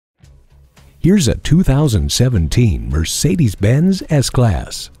Here's a 2017 Mercedes-Benz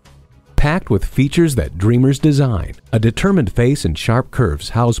S-Class. Packed with features that dreamers design, a determined face and sharp curves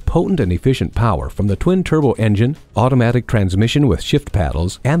house potent and efficient power from the twin-turbo engine, automatic transmission with shift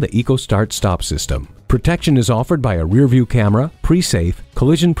paddles, and the Eco Start Stop system. Protection is offered by a rear-view camera, pre-safe,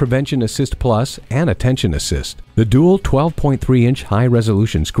 collision prevention assist plus, and attention assist. The dual 12.3-inch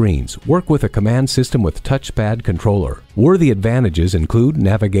high-resolution screens work with a command system with touchpad controller. Worthy advantages include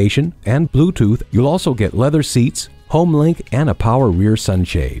navigation and Bluetooth. You'll also get leather seats, HomeLink, and a power rear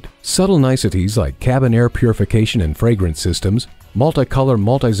sunshade. Subtle niceties like cabin air purification and fragrance systems, multicolor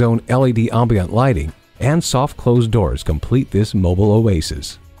multi-zone LED ambient lighting, and soft closed doors complete this mobile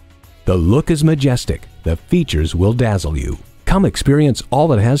oasis. The look is majestic. The features will dazzle you. Come experience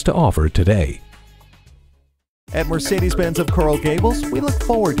all it has to offer today. At Mercedes-Benz of Coral Gables, we look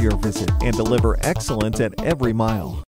forward to your visit and deliver excellence at every mile.